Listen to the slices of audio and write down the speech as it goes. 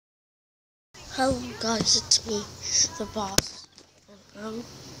Hello guys, it's me, the boss, and I'm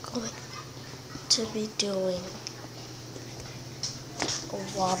going to be doing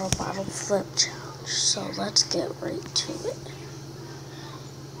a water bottle flip challenge, so let's get right to it.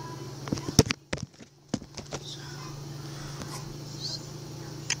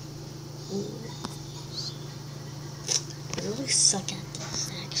 I really suck at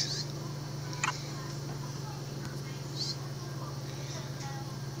this, actually.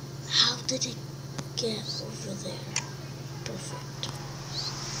 How did it get over there? Perfect.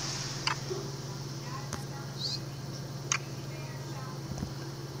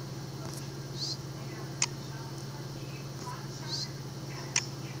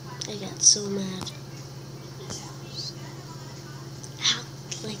 I got so mad.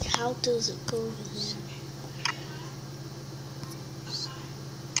 How does it go over there?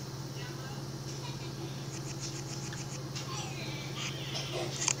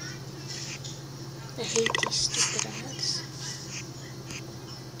 I hate these stupid ads.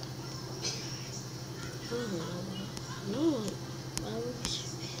 Oh, no.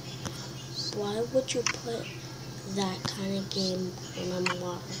 Why would you put that kind of game when I'm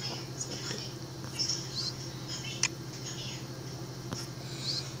water bottle flipping?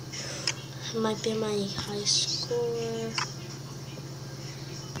 It might be my high score.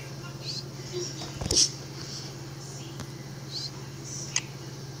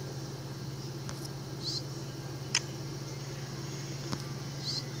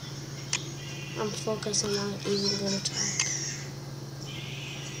 I'm focused, I'm not even going to talk.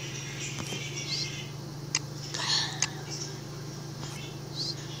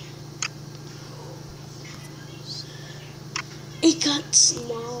 It got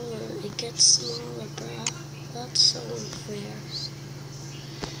smaller. It gets smaller, bruh. That's so unfair.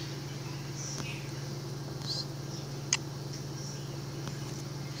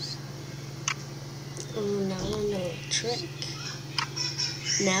 Oh, now I know a trick.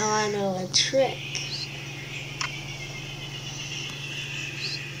 Now I know a trick.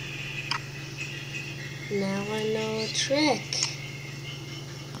 Now I know a trick.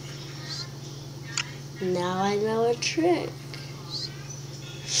 Now I know a trick.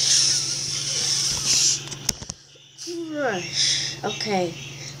 Rush. Okay,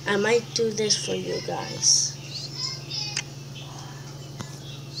 I might do this for you guys.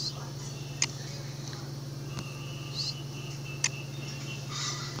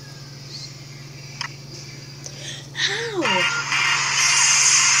 How?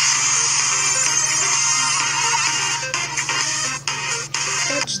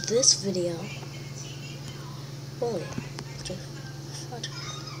 Watch this video. Holy.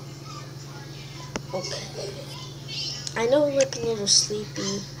 Okay. I know I look a little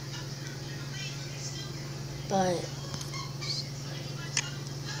sleepy, but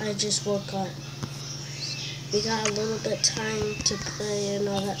I just woke up. We got a little bit time to play and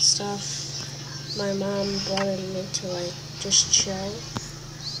all that stuff. My mom brought me to just chill.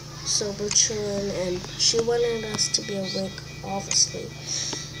 So we're chilling, and she wanted us to be awake, obviously.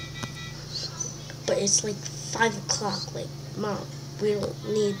 But it's 5 o'clock. Mom, we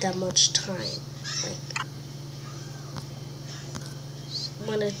don't need that much time.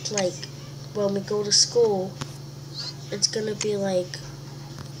 When we go to school, it's gonna be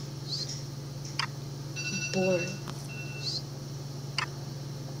boring.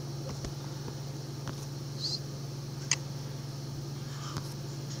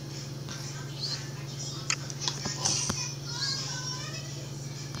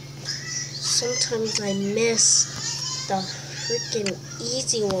 Sometimes I miss the freaking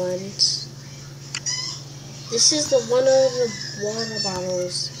easy ones. This is one of the water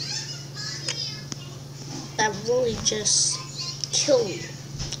bottles that really just killed me.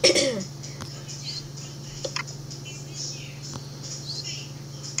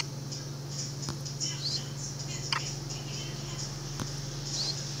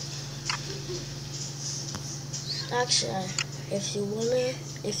 Actually, if you want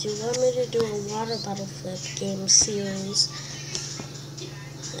me to do a water bottle flip game series,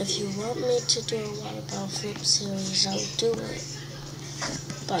 I'll do it.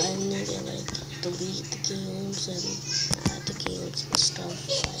 But I need to delete the games and add the games and stuff.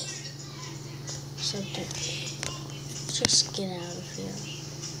 Something. Just get out of here.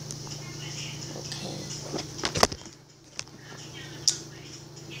 Okay.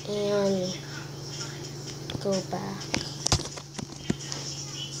 And go back.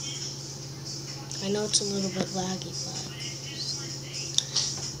 I know it's a little bit laggy, but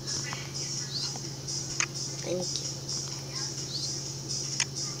thank you.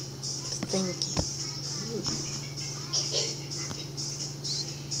 Thank you.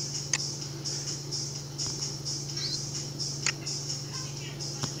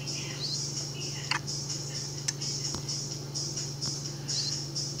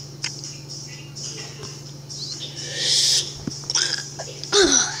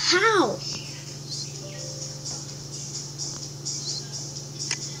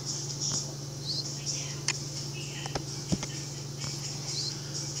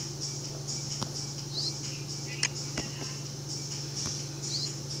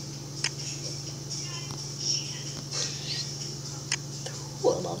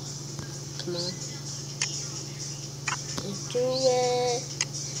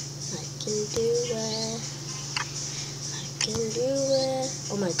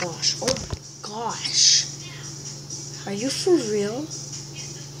 my gosh. Oh my gosh. Are you for real?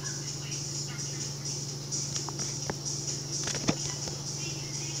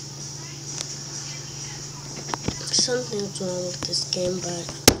 Something's wrong with this game, but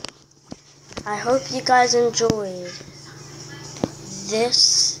I hope you guys enjoyed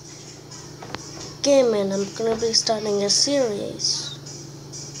this game, and I'm gonna be starting a series.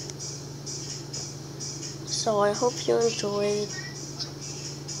 So I hope you enjoyed.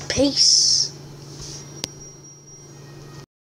 Peace.